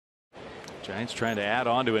Giants trying to add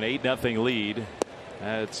on to an 8-0 lead.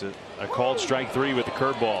 That's a called strike 3 with the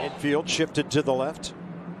curveball. Infield shifted to the left.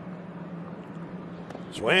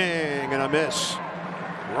 Swing and a miss.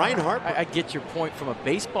 Ryne Harper. I get your point from a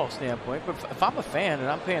baseball standpoint, but if I'm a fan and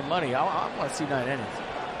I'm paying money, I want to see 9 innings.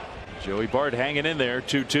 Joey Bart hanging in there.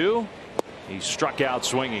 2-2. He struck out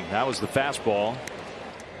swinging. That was the fastball.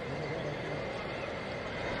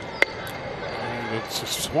 And it's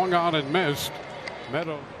swung on and missed.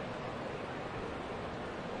 Meadow.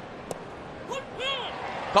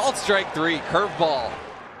 Called strike 3, curveball.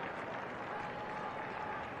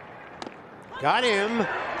 Got him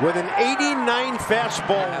with an 89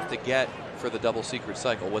 fastball. Have to get for the double secret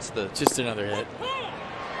cycle. What's the Just another hit.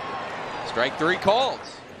 strike 3 called?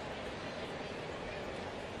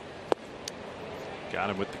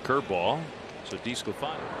 Got him with the curveball. So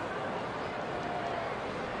disqualified.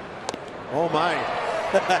 Oh my.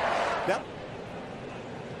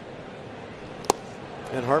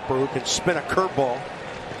 And Harper, who can spin a curveball.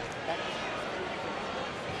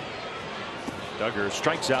 Duggar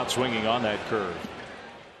strikes out swinging on that curve.